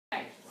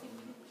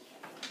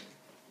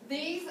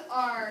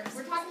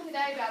we're talking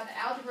today about the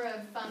algebra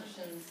of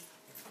functions.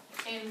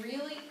 And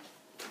really,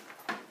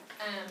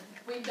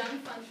 we've done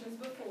functions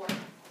before,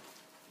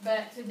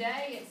 but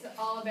today it's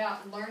all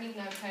about learning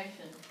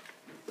notation.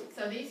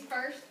 So these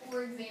first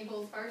four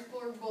examples, first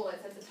four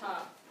bullets at the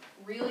top,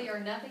 really are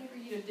nothing for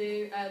you to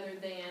do other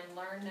than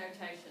learn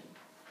notation.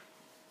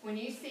 When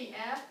you see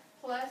f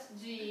plus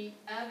g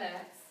of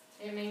x,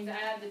 it means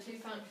add the two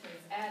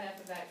functions, add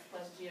f of x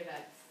plus g of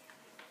x.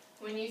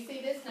 When you see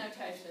this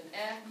notation,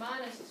 f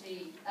minus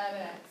g of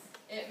x,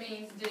 it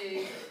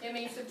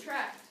means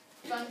subtract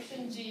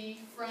function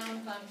g from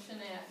function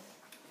f.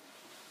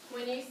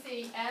 When you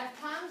see f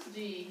times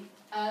g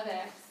of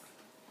x,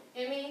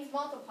 it means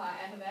multiply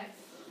f of x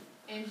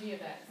and g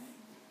of x.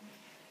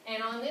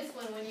 And on this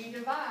one, when you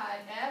divide,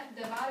 f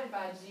divided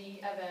by g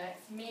of x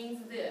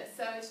means this.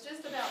 So it's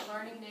just about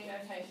learning new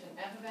notation.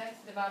 F of x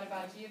divided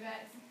by g of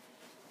x.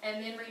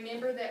 And then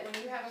remember that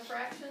when you have a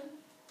fraction,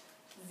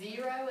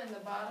 0 in the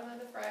bottom of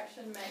the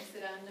fraction makes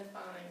it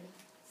undefined.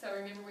 So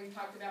remember we've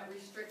talked about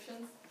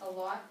restrictions a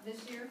lot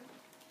this year.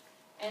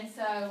 And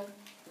so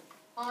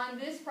on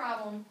this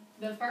problem,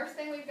 the first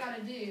thing we've got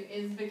to do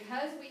is,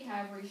 because we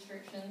have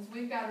restrictions,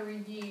 we've got to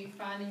review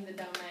finding the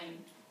domain.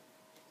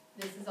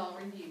 This is all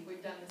reviewed.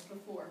 We've done this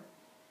before.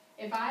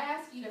 If I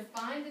ask you to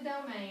find the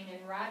domain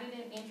and write it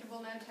in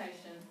interval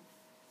notation,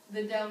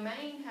 the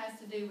domain has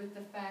to do with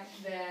the fact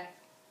that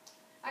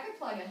I could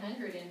plug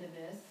 100 into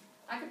this.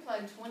 I could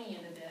plug 20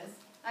 into this.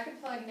 I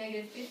could plug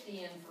negative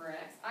 50 in for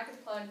x. I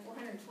could plug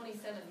 427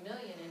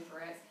 million in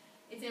for x.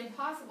 It's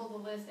impossible to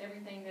list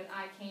everything that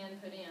I can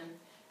put in.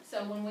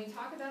 So when we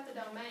talk about the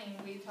domain,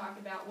 we talk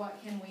about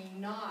what can we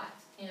not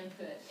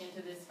input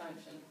into this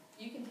function.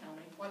 You can tell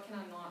me, what can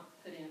I not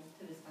put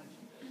into this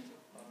function?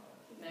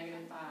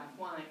 Negative 5.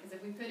 Why? Because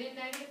if we put in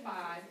negative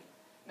 5,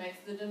 makes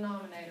the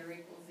denominator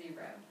equal 0.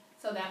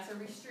 So that's a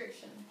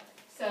restriction.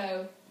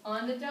 So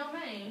on the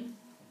domain,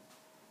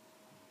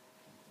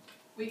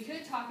 we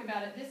could talk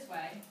about it this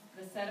way: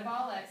 the set of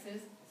all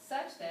x's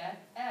such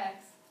that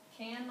x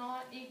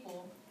cannot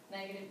equal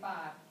negative 5.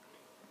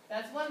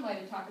 That's one way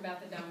to talk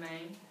about the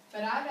domain,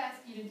 but I've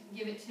asked you to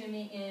give it to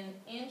me in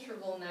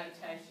interval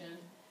notation,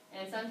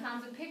 and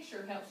sometimes a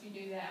picture helps you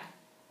do that.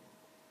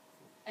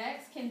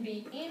 X can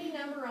be any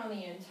number on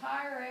the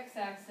entire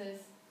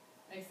x-axis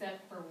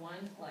except for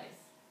one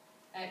place.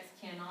 X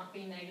cannot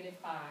be negative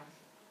 5.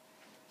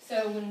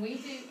 So when we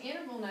do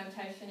interval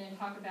notation and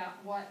talk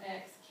about what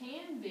x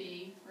can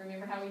be,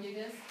 remember how we do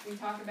this? We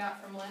talk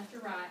about from left to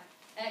right.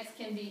 X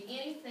can be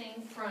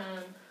anything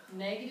from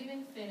negative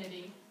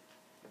infinity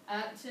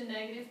up to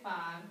negative 5.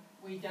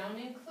 We don't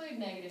include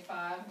negative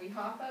 5. We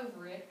hop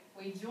over it.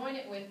 We join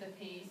it with the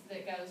piece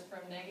that goes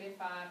from negative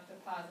 5 to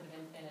positive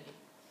infinity.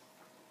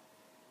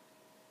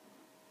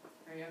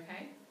 Are you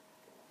okay?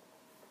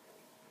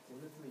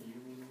 What does the U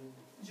mean?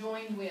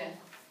 Joined with.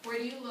 Where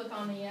do you look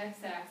on the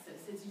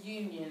x-axis? It's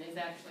union is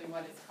actually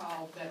what it's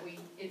called, but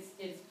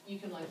you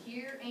can look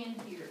here and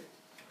here.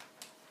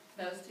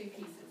 Those two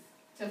pieces.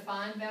 To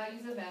find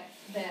values of x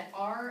that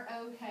are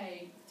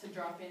okay to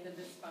drop into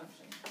this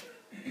function.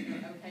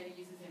 Okay to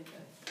use as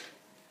input.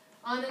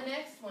 On the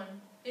next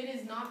one, it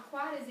is not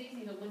quite as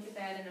easy to look at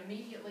that and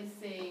immediately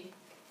see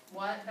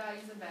what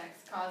values of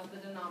x cause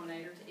the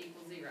denominator to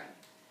equal 0.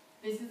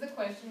 This is the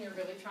question you're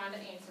really trying to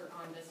answer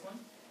on this one.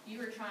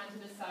 You are trying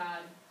to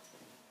decide,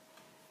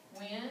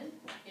 when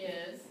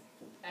is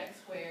x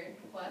squared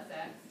plus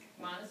x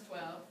minus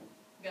 12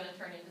 going to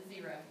turn into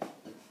 0?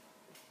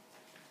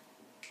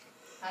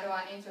 How do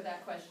I answer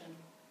that question?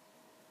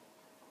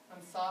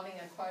 I'm solving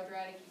a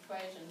quadratic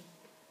equation.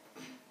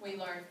 We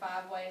learned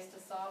 5 ways to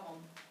solve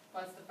them.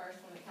 What's the first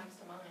one that comes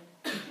to mind?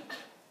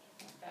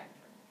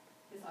 Factor.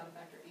 This ought to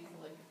factor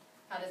easily.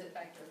 How does it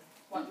factor?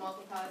 What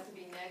multiplies to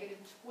be negative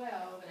 12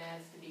 and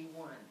adds to be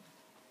 1?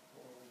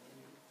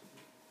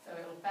 So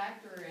it will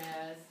factor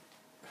as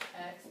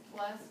x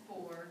plus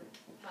 4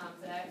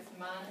 times x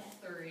minus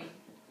 3.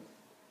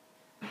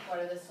 What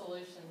are the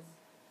solutions?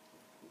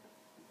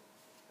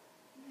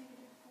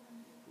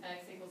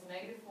 X equals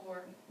negative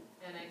 4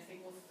 and x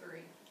equals 3.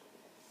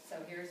 So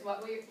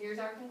here's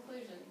our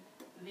conclusion.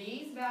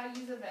 These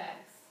values of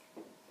x,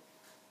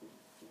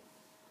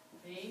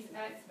 these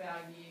x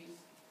values,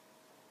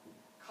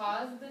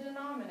 cause the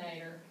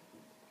denominator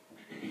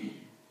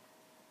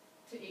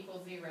to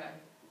equal 0.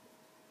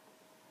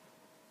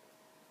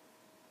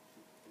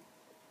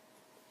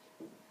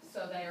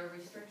 So they are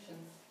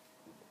restrictions.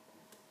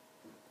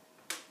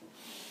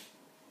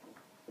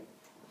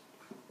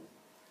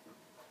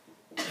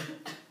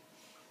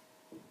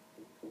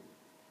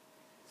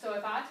 So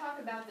if I talk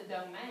about the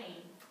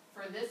domain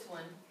for this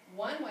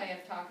one way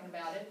of talking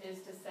about it is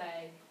to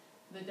say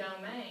the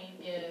domain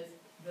is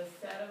the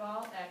set of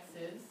all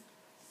x's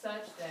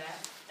such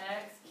that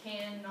x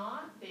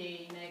cannot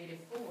be negative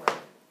 4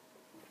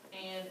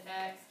 and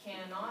x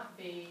cannot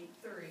be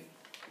 3.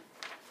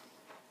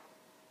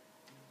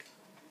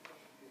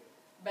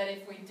 But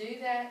if we do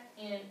that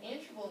in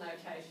interval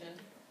notation,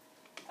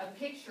 a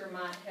picture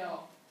might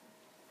help.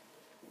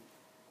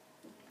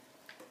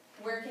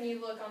 Where can you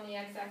look on the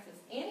x-axis?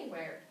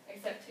 Anywhere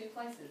except two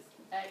places.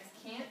 X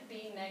can't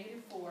be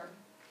 -4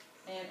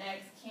 and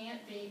x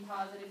can't be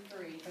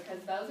 +3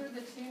 because those are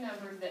the two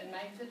numbers that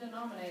make the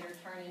denominator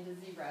turn into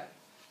 0.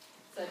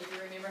 So do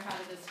you remember how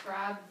to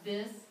describe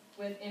this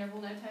with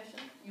interval notation?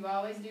 You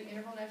always do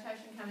interval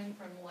notation coming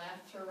from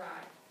left to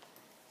right.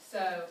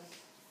 So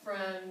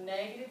from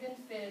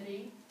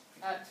 -infinity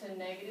up to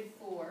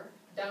 -4,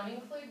 don't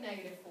include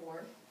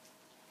 -4,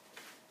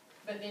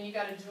 but then you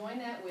got to join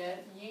that with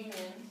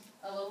union,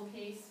 a little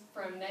piece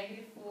from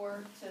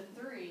 -4 to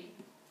 3,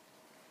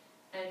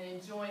 and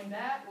then join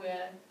that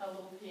with a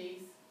little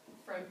piece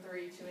from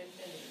 3 to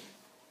infinity.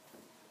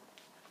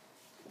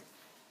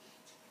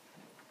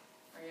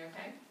 Are you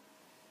okay?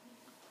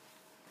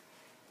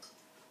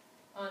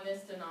 On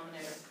this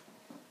denominator.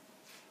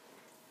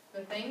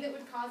 The thing that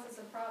would cause us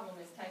a problem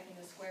is taking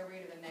the square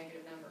root of a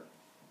negative number.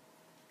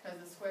 Because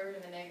the square root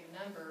of a negative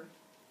number,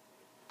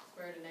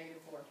 square root of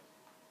 -4.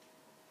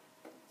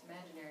 It's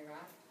imaginary,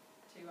 right?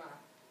 2i.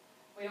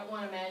 We don't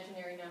want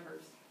imaginary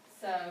numbers.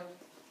 So,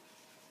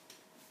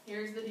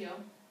 here's the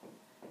deal.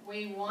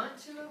 We want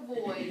to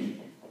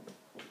avoid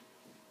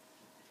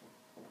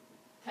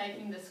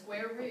taking the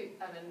square root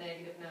of a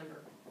negative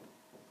number.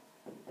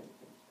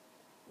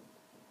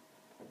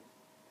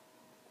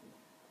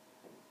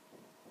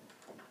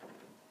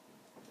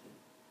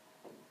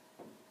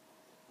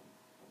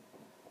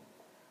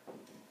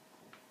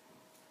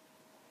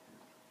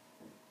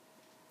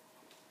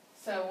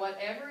 So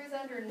whatever is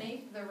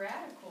underneath the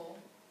radical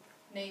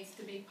needs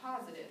to be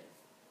positive.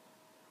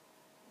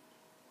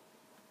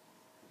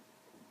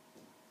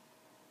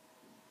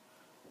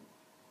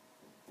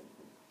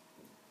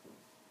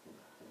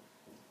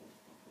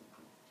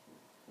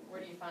 Where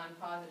do you find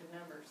positive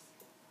numbers?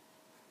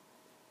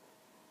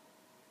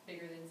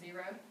 Bigger than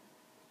 0?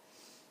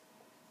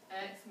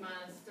 X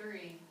minus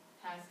 3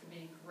 has to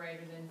be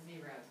greater than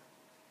 0.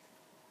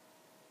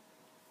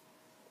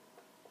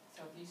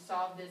 So if you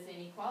solve this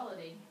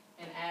inequality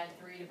and add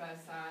 3 to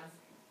both sides,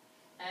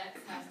 x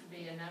has to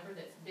be a number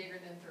that's bigger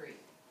than 3.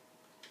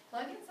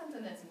 Plug in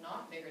something that's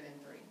not bigger than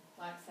 3,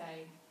 like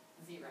say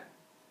 0.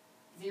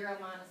 0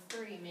 minus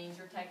 3 means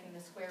you're taking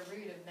the square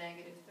root of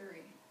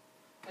 -3.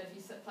 But if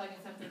you plug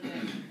in something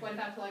that, what if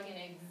I plug in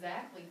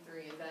exactly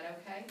 3, is that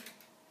okay?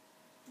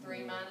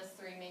 3 minus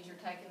 3 means you're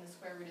taking the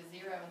square root of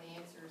 0 and the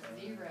answer is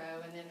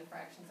 0 and then the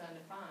fraction's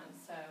undefined.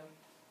 So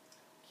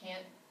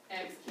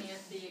x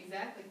can't be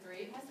exactly 3,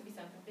 it has to be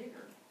something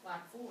bigger,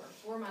 like 4.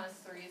 4 minus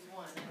 3 is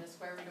 1 and the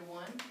square root of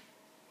 1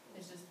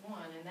 is just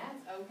 1 and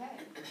that's okay.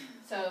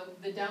 So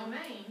the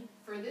domain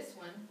for this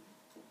one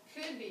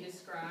could be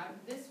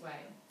described this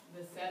way.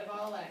 The set of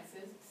all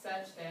x's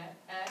such that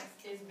x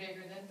is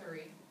bigger than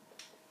 3.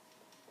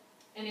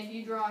 And if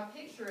you draw a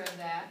picture of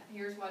that,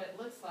 here's what it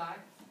looks like.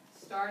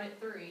 Start at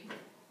 3.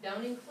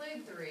 Don't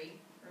include 3.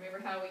 Remember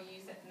how we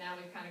use it? Now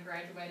we've kind of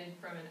graduated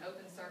from an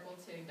open circle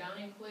to don't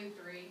include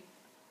 3,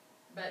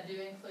 but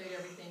do include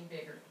everything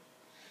bigger.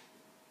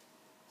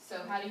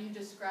 So how do you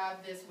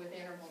describe this with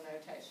interval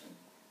notation?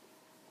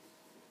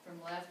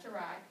 From left to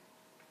right.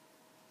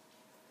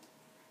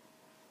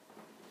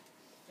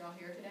 Y'all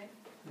here today?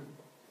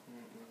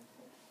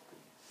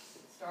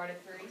 Start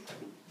at 3.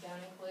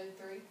 Don't include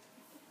 3.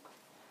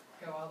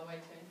 Go all the way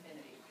to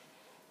infinity.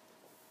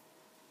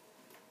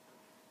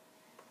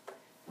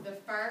 The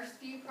first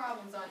few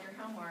problems on your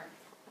homework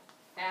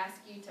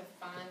ask you to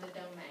find the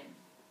domain.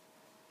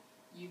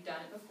 You've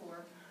done it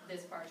before.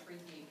 This part's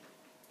review.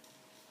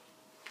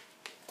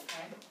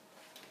 Okay?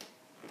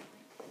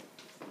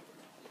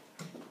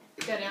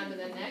 Go down to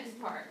the next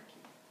part.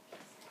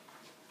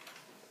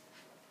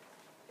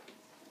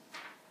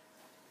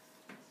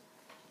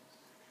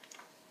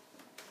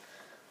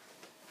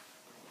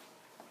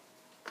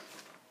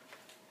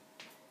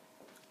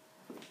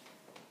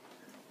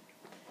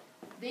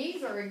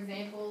 These are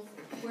examples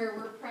where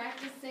we're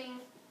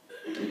practicing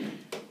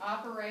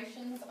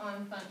operations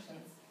on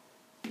functions,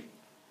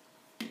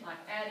 like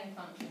adding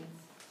functions,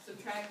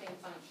 subtracting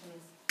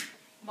functions,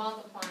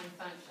 multiplying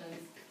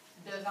functions,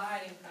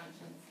 dividing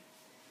functions.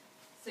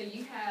 So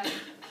you have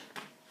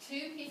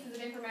two pieces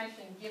of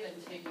information given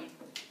to you.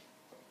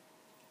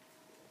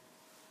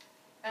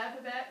 F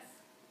of x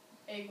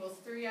equals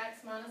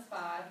 3x minus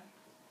 5,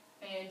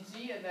 and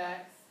g of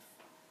x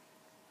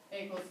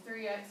equals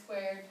 3x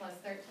squared plus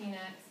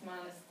 13x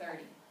minus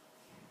 30.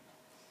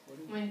 What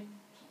is When,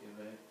 g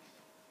of x?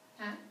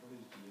 huh? What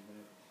is g of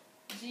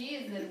x? G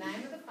is the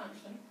name of the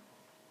function.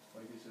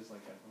 Like it's just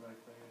like f of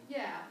x, I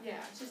guess?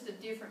 Yeah,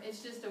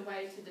 it's just a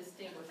way to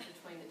distinguish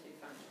between the two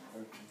functions.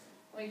 Okay.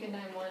 We can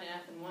name one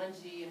f and one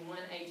g and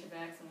one h of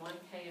x and one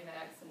k of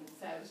x, and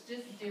so it's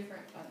just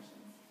different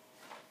functions.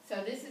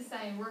 So this is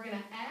saying we're going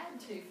to add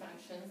two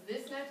functions.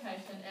 This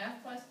notation,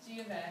 f plus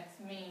g of x,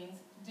 means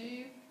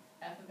do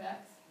f of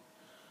x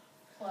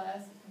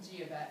plus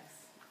g of x.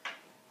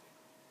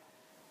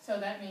 So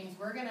that means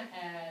we're going to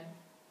add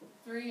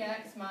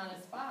 3x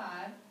minus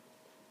 5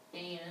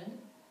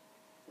 and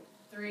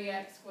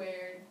 3x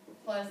squared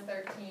plus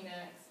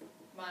 13x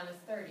minus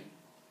 30.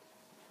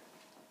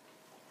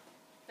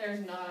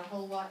 there's not a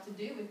whole lot to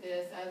do with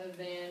this other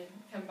than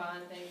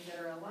combine things that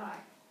are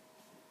alike.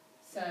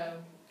 So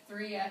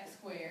 3x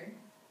squared,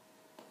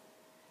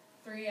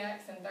 3x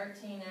and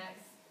 13x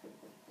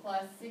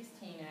plus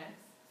 16x.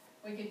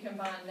 We could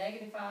combine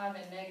 -5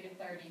 and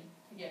 -30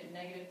 to get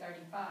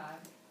 -35.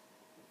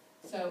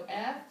 So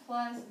f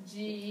plus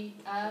g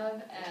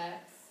of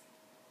x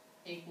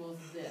equals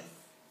this.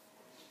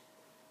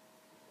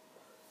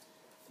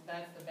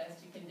 That's the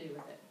best you can do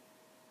with it.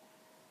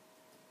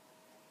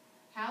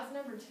 How's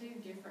number 2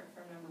 different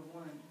from number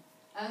 1?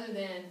 Other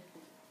than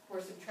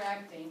we're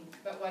subtracting,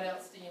 but what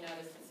else do you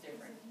notice that's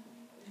different?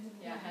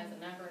 Yeah, it has a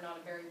number, not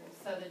a variable.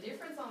 So the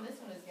difference on this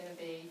one is going to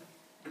be,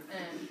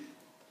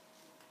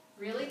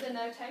 really the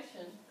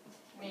notation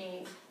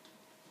means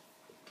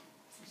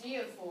g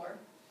of 4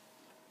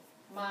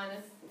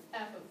 minus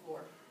f of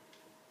 4.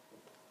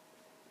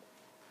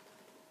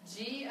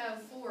 G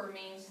of 4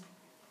 means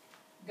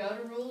go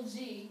to rule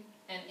G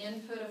and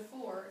input a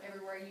 4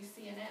 everywhere you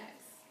see an x.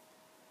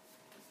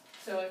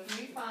 So if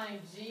you find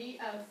g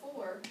of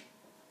 4,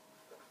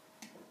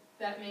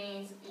 that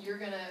means you're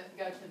going to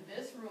go to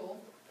this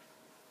rule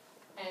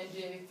and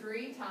do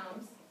 3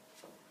 times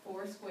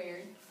 4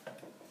 squared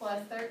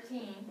plus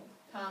 13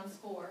 times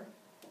 4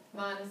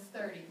 minus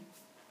 30.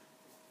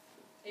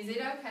 Is it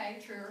okay,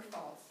 true or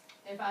false,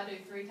 if I do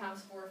 3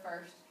 times 4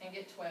 first and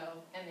get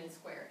 12 and then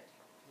square it?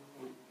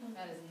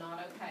 That is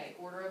not okay.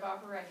 Order of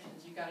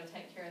operations. You've got to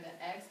take care of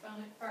the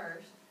exponent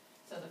first.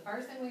 So the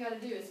first thing we got to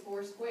do is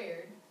 4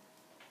 squared.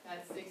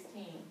 That's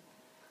 16.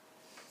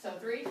 So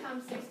 3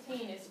 times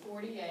 16 is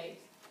 48.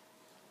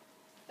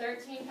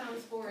 13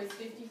 times 4 is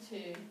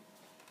 52.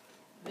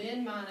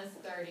 Then minus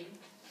 30.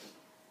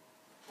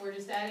 We're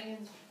just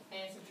adding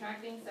and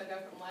subtracting, so go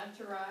from left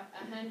to right.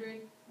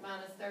 100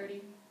 minus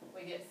 30,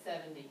 we get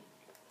 70.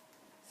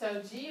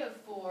 So g of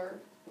 4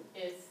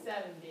 is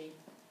 70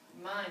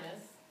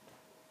 minus,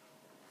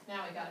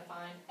 now we got to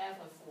find f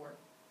of 4.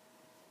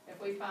 If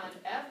we find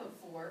f of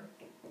 4,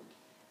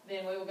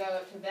 then we will go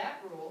up to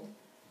that rule,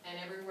 and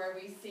everywhere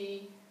we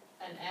see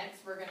an x,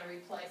 we're going to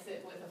replace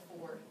it with a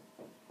 4.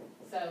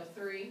 So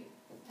 3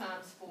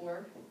 times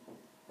 4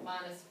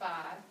 minus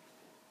 5,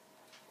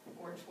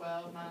 or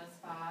 12 minus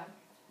 5,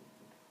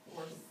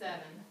 or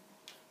 7.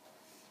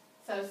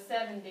 So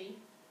 70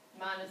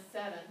 minus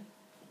 7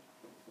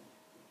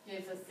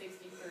 gives us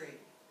 63.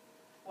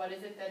 What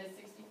is it that is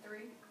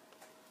 63?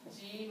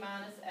 G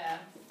minus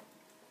f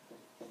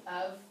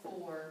of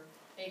 4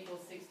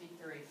 equals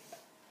 63.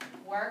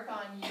 Work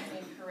on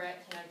using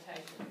correct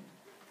notation.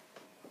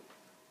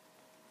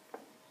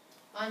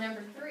 On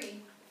number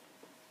 3,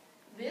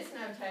 this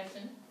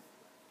notation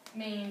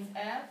means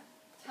f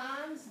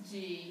times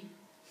g.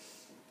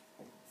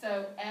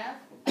 So f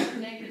of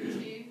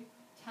 -2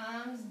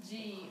 times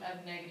g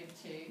of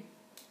 -2.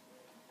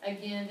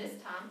 Again,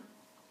 this time,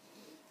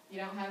 you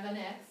don't have an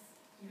x,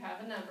 you have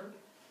a number.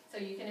 So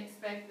you can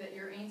expect that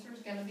your answer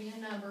is going to be a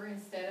number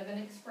instead of an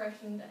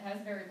expression that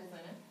has variables in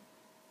it.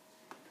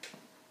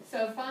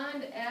 So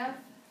find f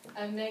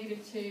of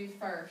 -2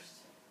 first.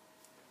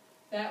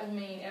 That will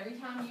mean every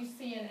time you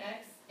see an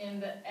x in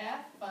the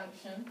f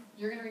function,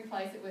 you're going to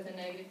replace it with a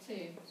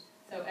 -2.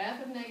 So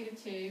f of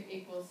 -2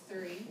 equals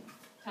 3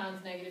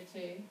 times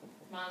 -2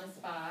 minus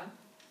 5,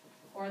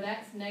 or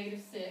that's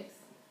 -6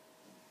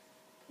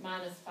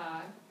 minus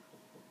 5,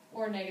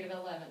 or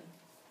 -11.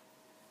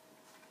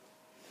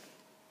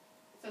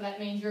 So that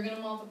means you're going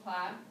to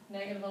multiply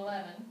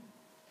 -11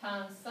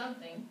 times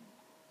something.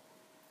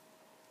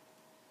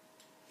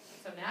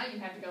 So now you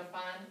have to go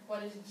find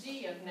what is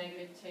g of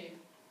 -2.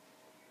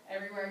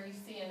 Everywhere you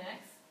see an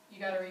x, you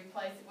got to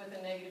replace it with a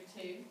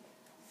 -2.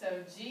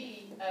 So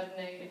g of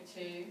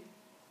 -2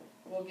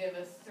 will give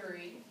us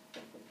 3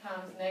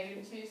 times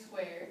 -2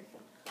 squared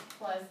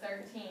plus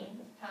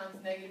 13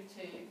 times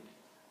 -2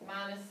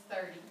 minus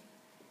 30.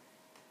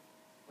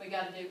 We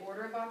got to do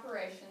order of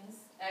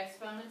operations,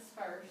 exponents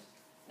first.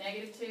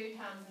 -2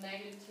 times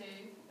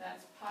 -2,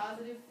 that's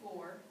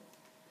 +4.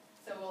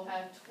 So we'll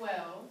have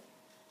 12.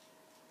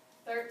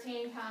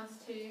 13 times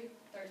 2,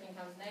 13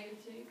 times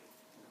 -2,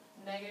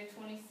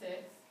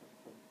 -26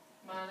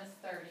 minus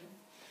 30.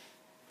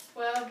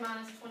 12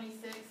 minus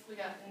 26, we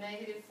got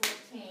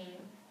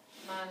 -14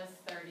 minus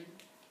 30.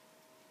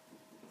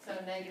 So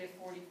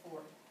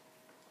 -44.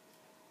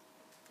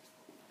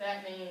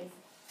 That means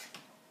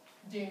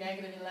do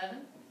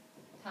 -11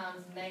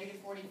 times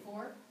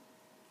 -44.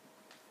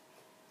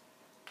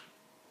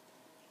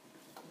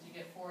 Did you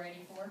get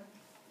 484?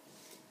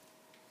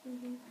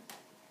 Mm-hmm.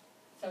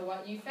 So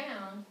what you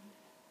found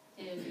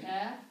is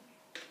f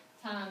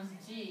times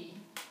g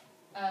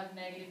of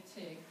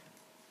 -2.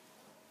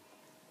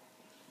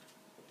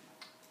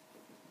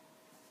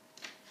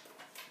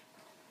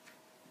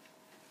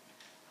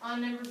 On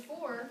number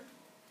 4,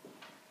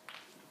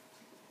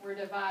 we're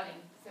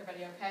dividing. Is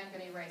everybody okay? I'm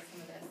going to erase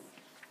some of this.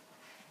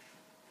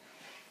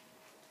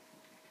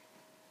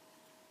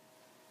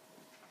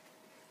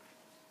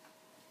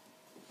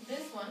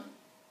 This one,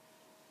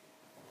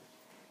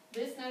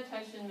 this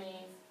notation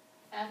means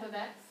f of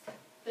x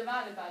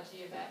divided by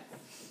g of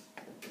x.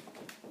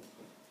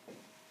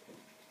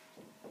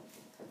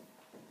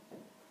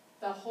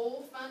 the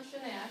whole function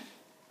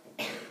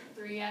f,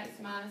 3x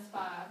minus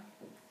 5,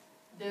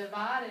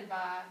 divided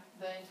by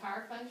the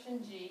entire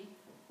function g,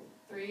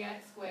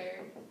 3x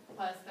squared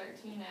plus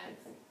 13x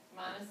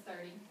minus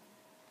 30.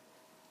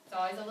 It's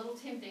always a little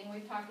tempting,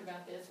 we've talked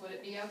about this. Would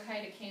it be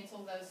okay to cancel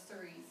those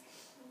 3's?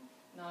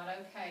 Not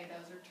okay,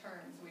 those are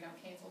terms. We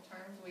don't cancel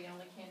terms, we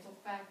only cancel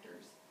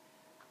factors.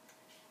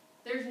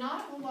 There's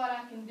not a whole lot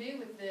I can do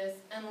with this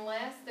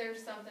unless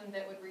there's something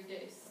that would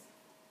reduce.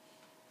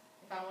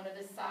 If I want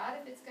to decide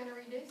if it's going to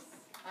reduce,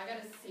 I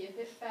got to see if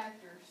it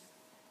factors.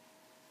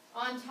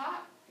 On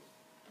top,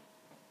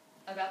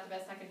 about the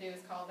best I can do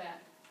is call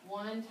that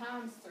 1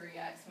 times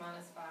 3x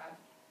minus 5.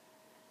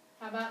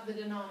 How about the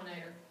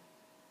denominator?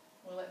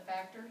 Will it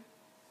factor?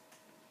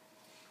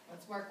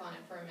 Let's work on it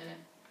for a minute.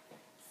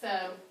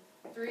 So,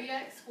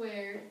 3x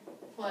squared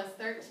plus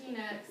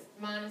 13x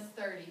minus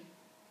 30.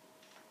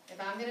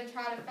 If I'm going to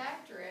try to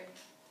factor it,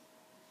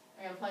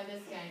 I'm going to play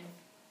this game.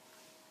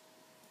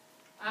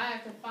 I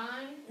have to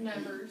find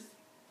numbers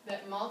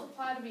that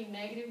multiply to be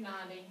negative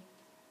 90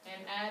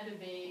 and add to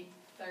be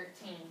 13.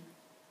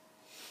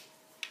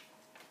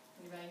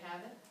 Anybody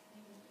have it?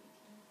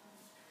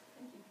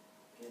 Thank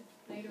you.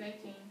 Good.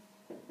 Negative 18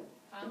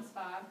 times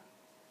 5.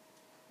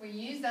 We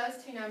use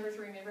those two numbers.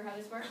 Remember how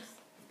this works?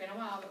 It's been a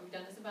while, but we've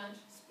done this a bunch.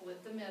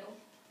 Split the middle.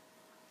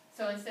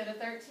 So instead of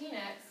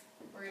 13x,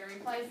 we're going to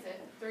replace it.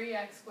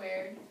 3x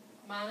squared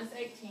minus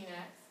 18x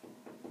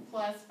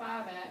plus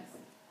 5x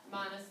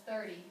minus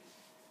 30.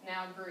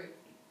 Now group.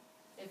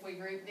 If we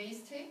group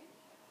these two,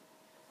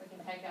 we can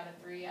take out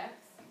a 3x,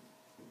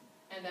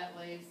 and that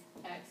leaves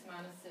x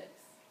minus 6.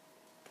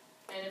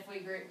 And if we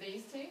group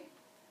these two,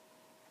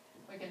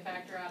 we can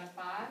factor out a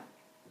 5,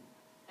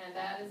 and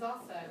that is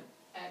also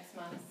x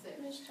minus 6.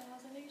 Ms.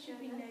 Giles, I think it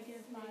should be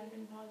negative 5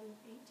 and positive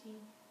 18.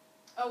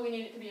 Oh, we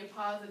need it to be a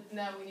positive,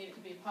 no, we need it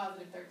to be a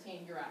positive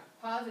 13, you're right.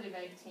 Positive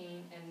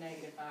 18 and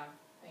negative 5.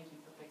 Thank you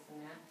for fixing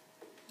that.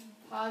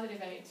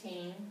 Positive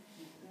 18,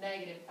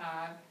 negative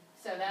 5.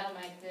 So that'll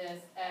make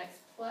this x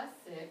plus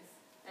 6,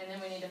 and then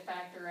we need to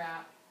factor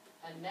out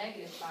a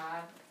negative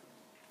 5,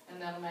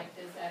 and that'll make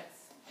this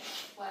x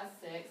plus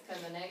 6,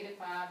 because a negative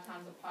 5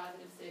 times a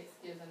positive 6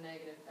 gives a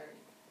negative 30.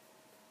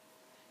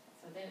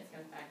 So then it's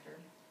going to factor,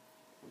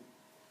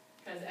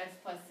 because x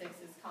plus 6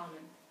 is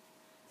common.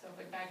 So if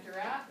we factor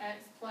out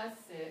x plus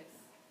 6,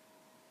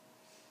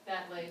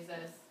 that leaves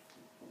us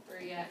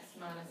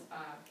 3x minus 5.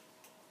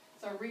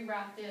 So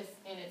rewrite this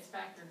in its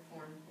factored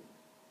form.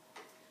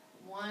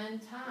 1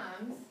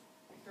 times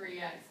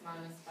 3x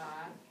minus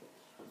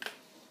 5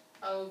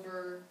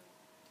 over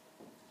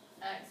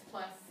x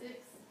plus 6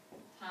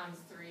 times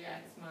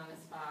 3x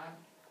minus 5.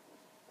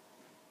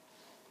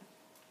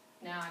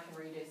 Now I can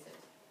reduce it.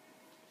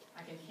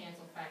 I can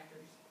cancel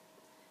factors.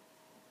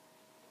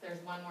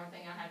 There's one more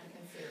thing I have to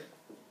consider.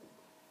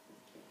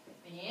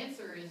 The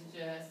answer is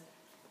just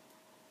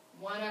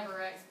 1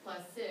 over x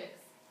plus 6.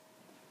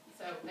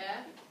 So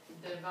f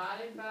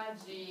divided by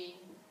g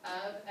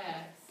of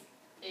x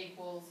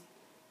equals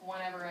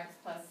 1 over x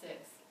plus 6.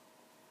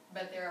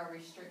 But there are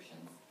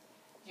restrictions.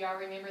 Do y'all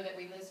remember that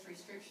we list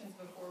restrictions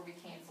before we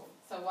cancel?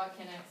 So what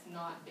can x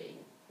not be?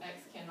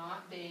 X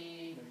cannot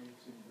be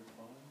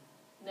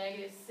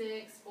negative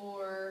 6,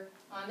 or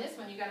on this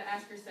one you got to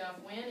ask yourself,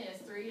 when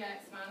is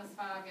 3x minus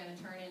 5 going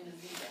to turn into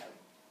 0?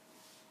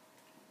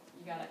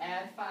 You got to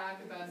add 5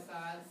 to both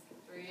sides.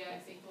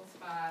 3x equals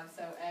 5,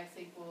 so x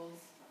equals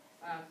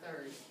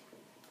 5/3.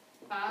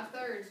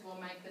 5/3 will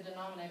make the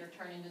denominator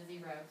turn into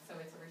 0, so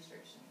it's a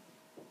restriction.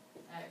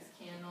 X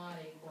cannot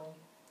equal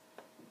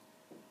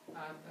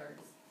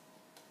 5/3.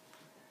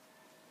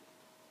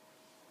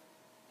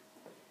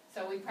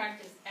 So we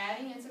practice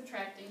adding and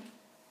subtracting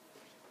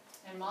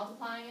and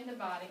multiplying and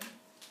dividing.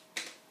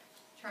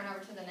 Turn over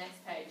to the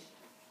next page.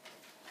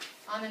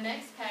 On the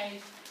next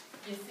page,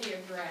 you see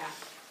a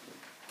graph.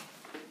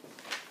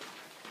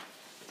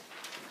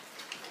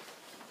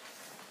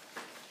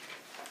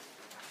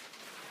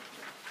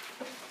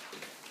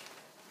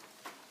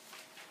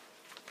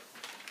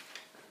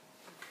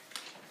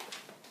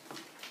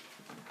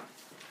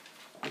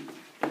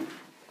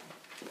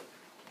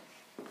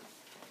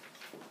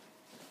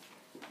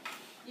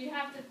 You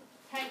have to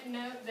take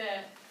note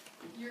that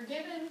you're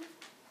given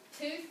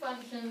two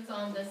functions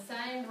on the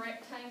same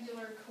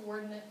rectangular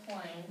coordinate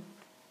plane.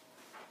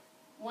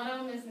 One of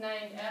them is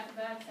named f of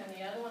x and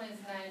the other one is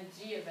named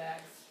g of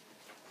x.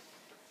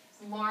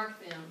 Mark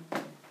them.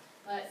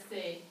 Let's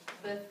see.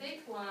 The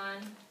thick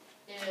line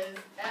is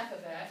f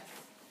of x,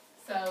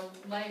 so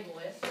label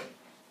it.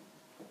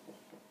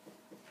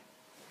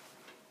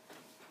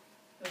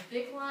 The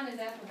thick line is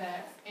f of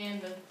x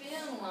and the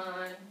thin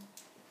line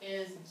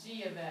is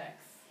g of x.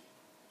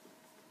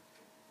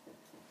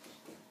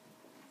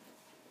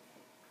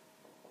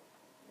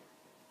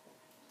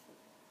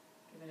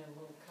 A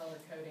little color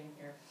coding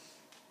here.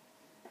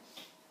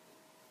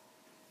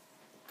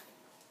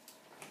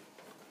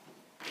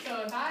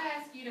 So if I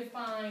ask you to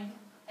find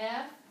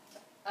f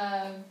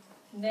of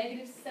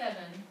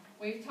 -7,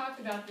 we've talked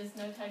about this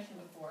notation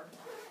before.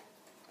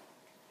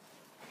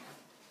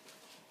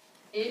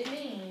 it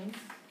means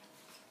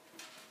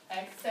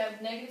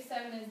negative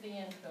 7 is the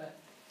input.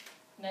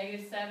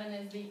 Negative 7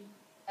 is the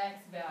x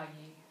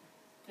value.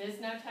 This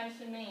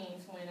notation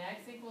means when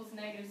x equals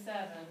negative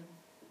 7,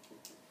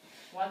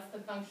 what's the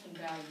function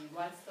value?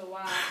 What's the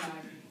y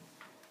value?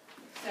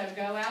 So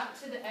go out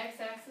to the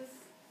x-axis.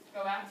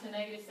 Go out to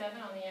negative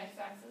 7 on the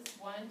x-axis.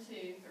 1, 2,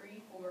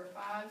 3, 4,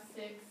 5,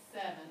 6,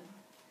 7.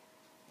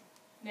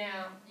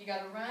 Now, you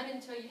got to run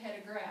until you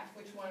hit a graph.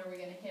 Which one are we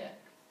going to hit?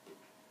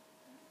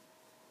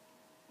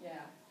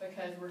 Yeah,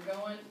 because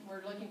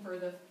we're looking for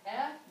the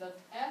f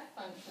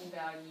function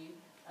value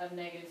of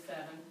negative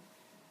 7.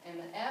 And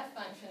the f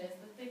function is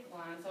the thick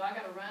line. So I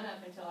got to run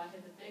up until I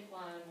hit the thick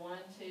line. 1,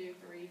 2,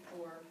 3,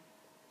 4.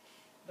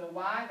 The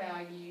y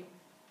value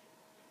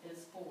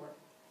is 4.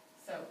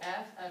 So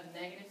f of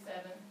negative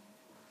 7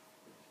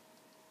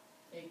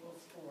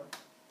 equals 4.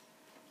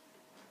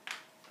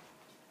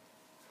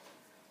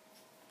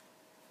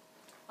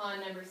 On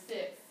number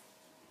 6,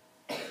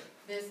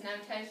 this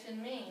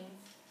notation means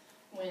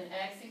when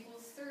x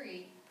equals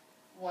 3,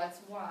 what's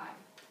y?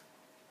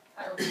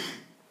 Or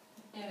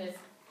in this,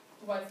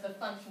 what's the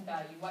function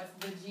value? What's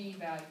the g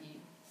value?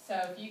 So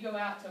if you go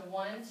out to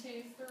 1,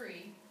 2,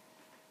 3,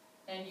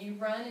 and you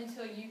run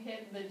until you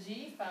hit the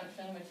g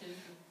function, which is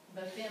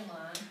the thin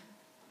line,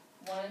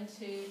 1,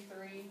 2,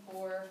 3,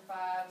 4, 5,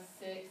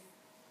 6,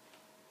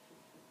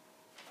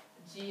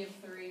 g of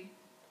 3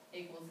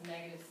 equals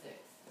negative 6.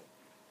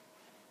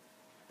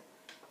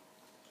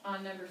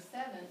 On number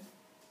 7,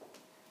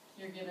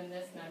 you're given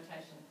this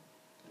notation.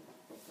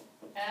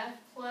 F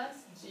plus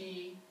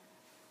g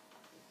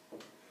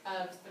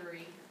of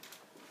 3.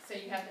 So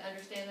you have to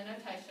understand the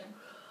notation.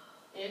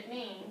 It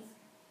means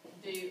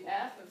do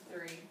f of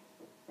 3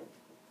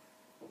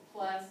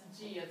 plus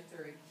g of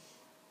 3.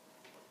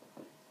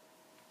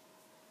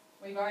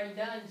 We've already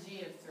done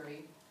g of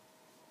 3.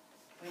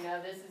 We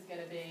know this is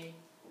going to be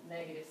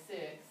negative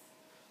 6.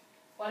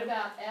 What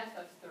about f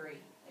of 3?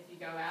 If you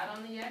go out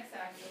on the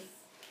x-axis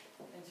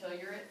until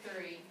you're at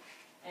 3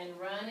 and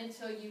run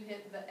until you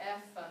hit the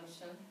f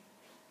function,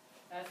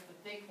 that's the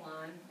thick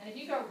line. And if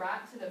you go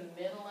right to the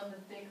middle of the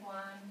thick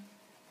line,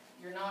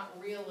 you're not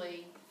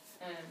really,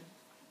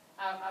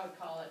 I would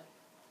call it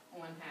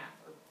 1/2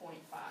 or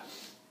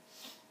 0.5.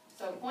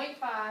 So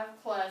 0.5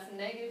 plus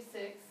negative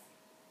 6,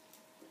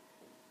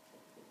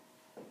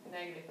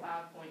 negative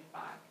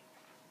 5.5.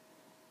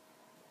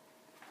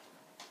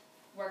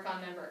 Work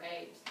on number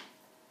 8.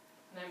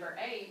 Number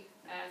 8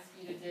 asks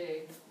you to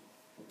do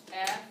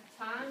f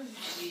times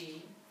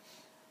g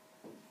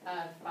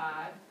of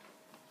 5.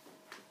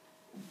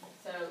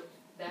 So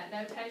that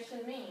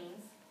notation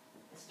means,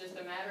 it's just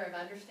a matter of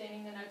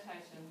understanding the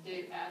notation.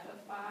 Do f of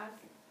 5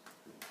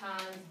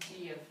 times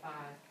g of 5.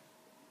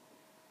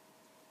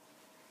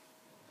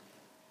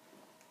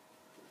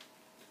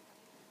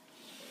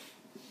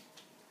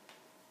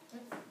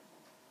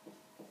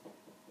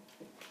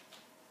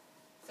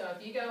 So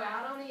if you go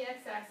out on the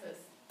x-axis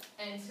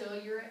until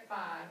you're at 5,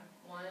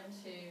 1,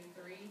 2,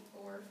 3,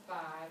 4, 5,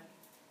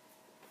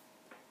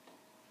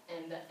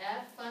 and the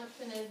f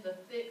function is the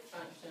thick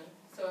function.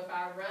 So if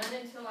I run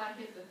until I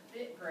hit the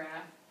thick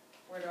graph,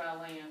 where do I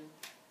land?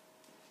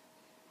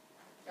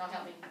 Y'all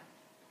help me.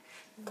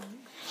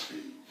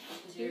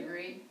 Did you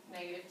agree?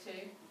 Negative 2.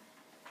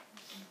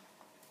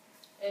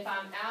 If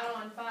I'm out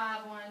on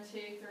 5, 1, 2,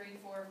 3,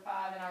 4,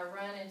 5, and I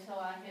run until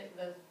I hit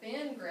the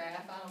thin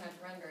graph, I don't have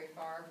to run very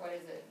far. What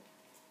is it?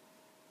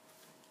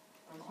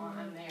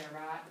 I'm there,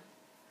 right?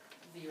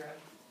 0.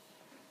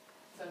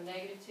 So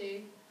negative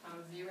 2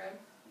 times 0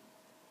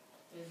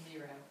 is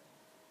 0.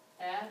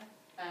 F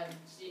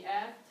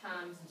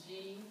times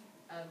g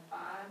of 5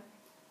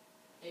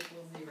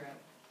 equals 0.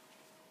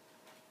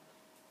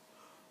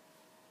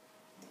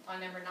 On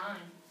number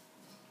 9,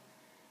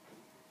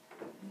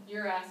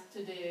 you're asked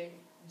to do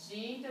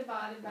g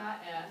divided by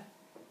f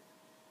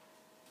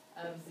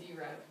of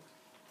 0.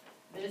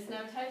 This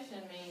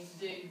notation means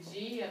do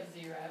g of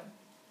 0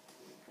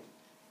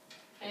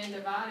 and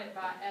divide it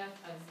by f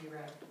of 0.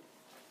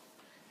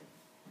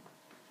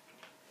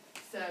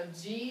 So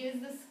g is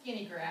the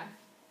skinny graph.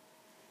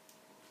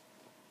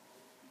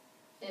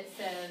 It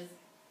says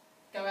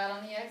go out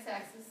on the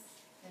x-axis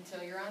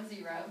until you're on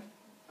 0.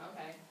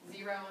 Okay,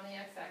 0 on the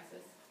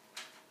x-axis.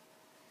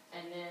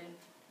 And then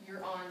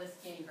you're on the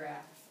skinny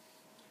graph.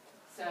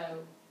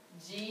 So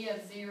g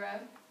of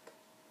 0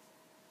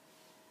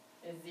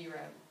 is 0.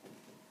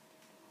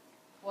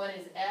 What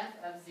is f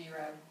of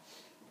 0?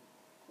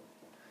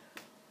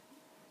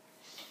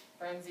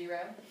 From 0,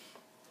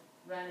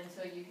 run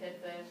until you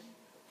hit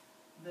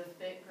the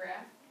thick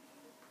graph,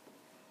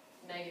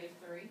 negative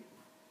 3.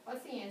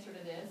 What's the answer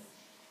to this?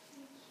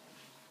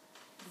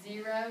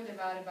 0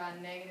 divided by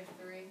negative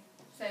 3.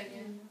 Say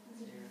again?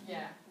 0.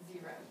 Yeah,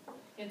 0.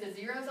 If the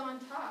zero's on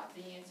top,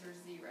 the answer is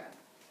 0.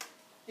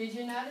 Did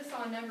you notice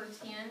on number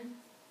 10,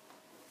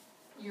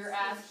 you're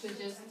asked to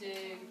just do,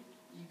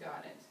 you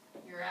got it.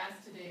 You're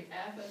asked to do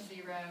f of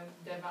 0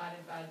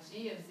 divided by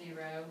g of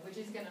 0, which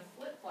is going to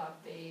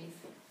flip-flop these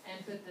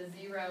and put the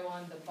 0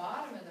 on the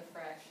bottom of the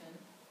fraction.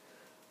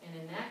 And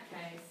in that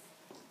case,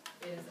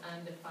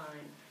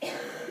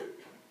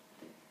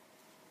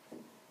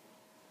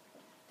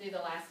 do the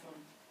last one.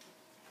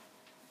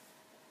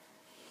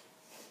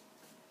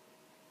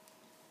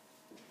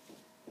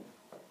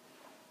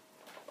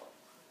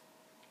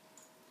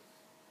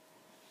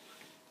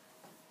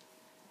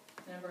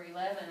 Number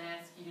 11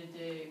 asks you to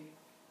do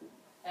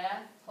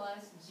f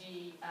plus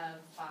g of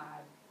 5.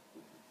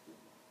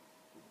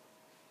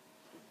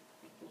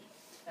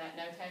 That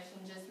notation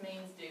just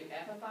means do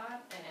f of 5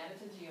 and add it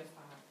to g of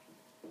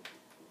 5.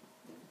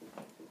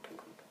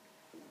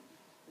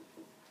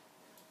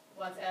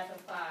 What's f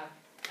of 5?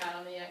 Out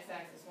on the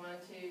x-axis, 1,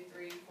 2,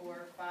 3,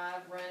 4,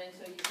 5. Run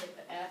until you hit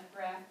the f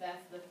graph.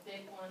 That's the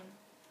thick one.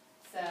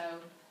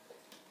 So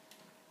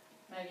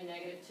maybe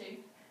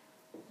 -2.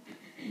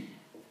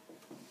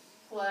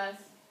 Plus,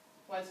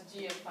 what's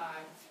g of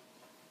 5?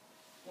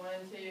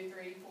 1, 2,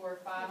 3, 4,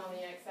 5 on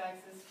the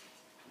x-axis.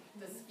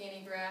 The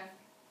skinny graph.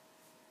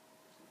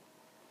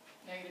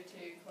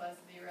 -2 plus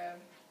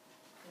 0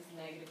 is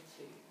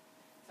 -2.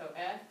 So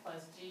f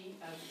plus g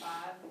of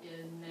 5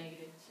 is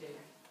 -2.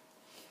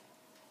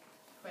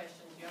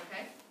 Questions, you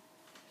okay?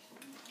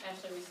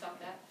 Ashley, we stop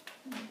that?